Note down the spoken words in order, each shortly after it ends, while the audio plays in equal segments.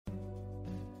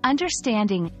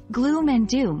Understanding Gloom and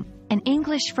Doom, an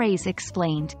English phrase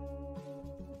explained.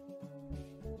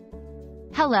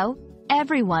 Hello,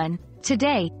 everyone.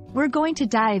 Today, we're going to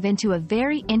dive into a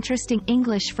very interesting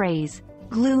English phrase,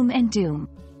 gloom and doom.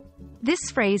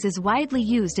 This phrase is widely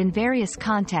used in various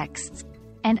contexts,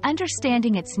 and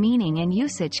understanding its meaning and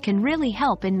usage can really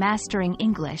help in mastering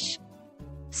English.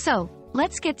 So,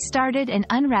 let's get started and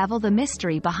unravel the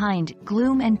mystery behind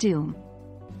gloom and doom.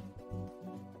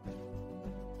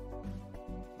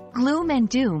 Gloom and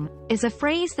doom is a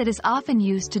phrase that is often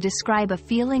used to describe a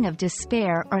feeling of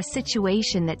despair or a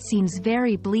situation that seems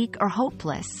very bleak or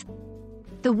hopeless.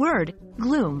 The word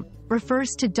gloom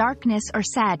refers to darkness or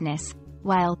sadness,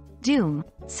 while doom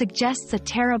suggests a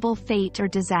terrible fate or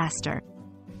disaster.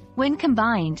 When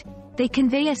combined, they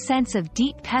convey a sense of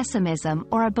deep pessimism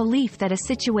or a belief that a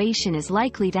situation is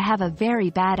likely to have a very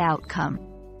bad outcome.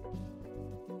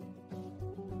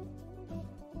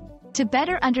 To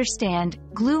better understand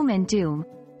gloom and doom,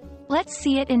 let's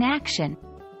see it in action.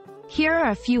 Here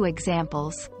are a few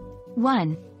examples.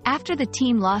 1. After the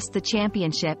team lost the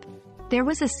championship, there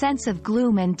was a sense of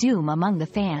gloom and doom among the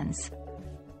fans.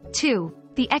 2.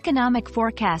 The economic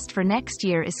forecast for next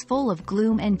year is full of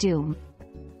gloom and doom.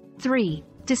 3.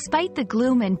 Despite the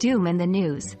gloom and doom in the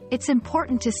news, it's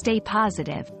important to stay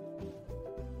positive.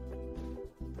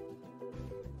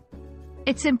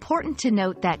 It's important to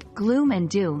note that gloom and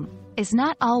doom is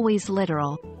not always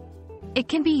literal. It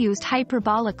can be used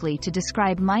hyperbolically to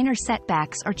describe minor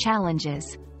setbacks or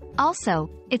challenges. Also,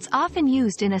 it's often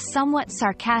used in a somewhat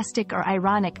sarcastic or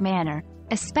ironic manner,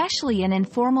 especially in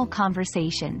informal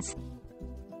conversations.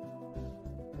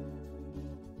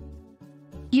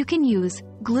 You can use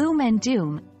gloom and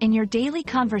doom in your daily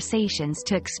conversations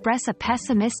to express a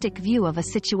pessimistic view of a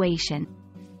situation.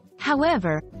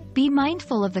 However, be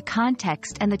mindful of the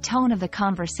context and the tone of the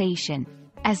conversation,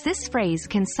 as this phrase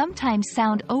can sometimes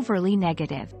sound overly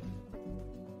negative.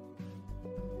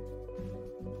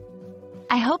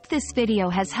 I hope this video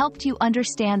has helped you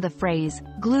understand the phrase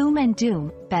gloom and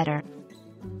doom better.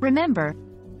 Remember,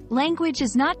 language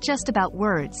is not just about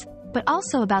words, but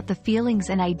also about the feelings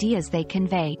and ideas they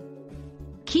convey.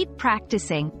 Keep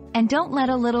practicing, and don't let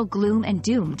a little gloom and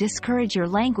doom discourage your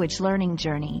language learning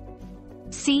journey.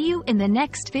 See you in the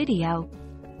next video.